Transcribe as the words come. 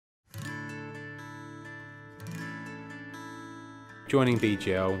Joining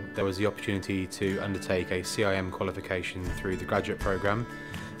BGL, there was the opportunity to undertake a CIM qualification through the graduate programme,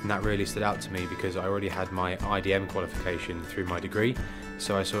 and that really stood out to me because I already had my IDM qualification through my degree,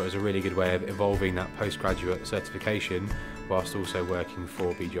 so I saw it as a really good way of evolving that postgraduate certification whilst also working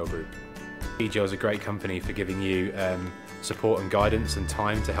for BGL Group. BGL is a great company for giving you support and guidance and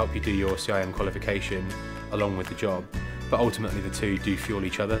time to help you do your CIM qualification along with the job. But ultimately the two do fuel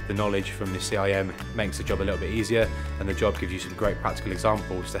each other. The knowledge from the CIM makes the job a little bit easier, and the job gives you some great practical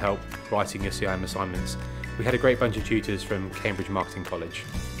examples to help writing your CIM assignments. We had a great bunch of tutors from Cambridge Marketing College.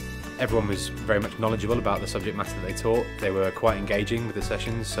 Everyone was very much knowledgeable about the subject matter that they taught. They were quite engaging with the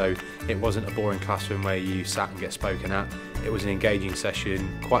sessions, so it wasn't a boring classroom where you sat and get spoken at. It was an engaging session,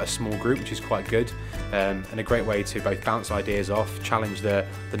 quite a small group, which is quite good, and a great way to both bounce ideas off, challenge the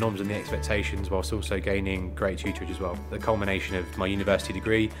norms and the expectations, whilst also gaining great tutorage as well. The culmination of my university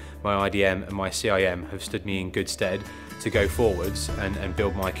degree, my IDM and my CIM have stood me in good stead to go forwards and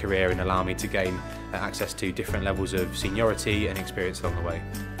build my career and allow me to gain access to different levels of seniority and experience along the way.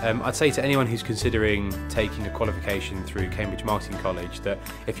 I'd say to anyone who's considering taking a qualification through Cambridge Marketing College that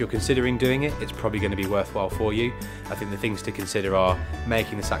if you're considering doing it, it's probably going to be worthwhile for you. I think the things to consider are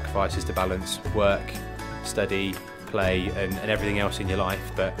making the sacrifices to balance work, study, play and everything else in your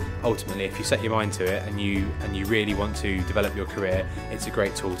life, but ultimately if you set your mind to it and you really want to develop your career, it's a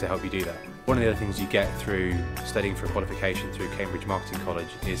great tool to help you do that. One of the other things you get through studying for a qualification through Cambridge Marketing College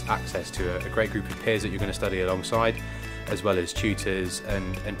is access to a great group of peers that you're going to study alongside, as well as tutors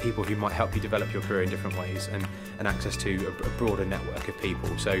and people who might help you develop your career in different ways, and access to a broader network of people.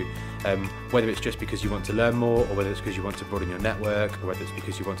 So whether it's just because you want to learn more, or whether it's because you want to broaden your network, or whether it's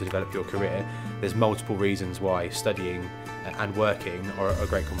because you want to develop your career, there's multiple reasons why studying and working are a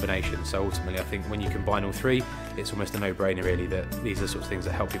great combination. So ultimately I think when you combine all three, it's almost a no-brainer really that these are the sorts of things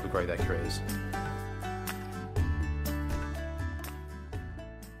that help people grow their careers.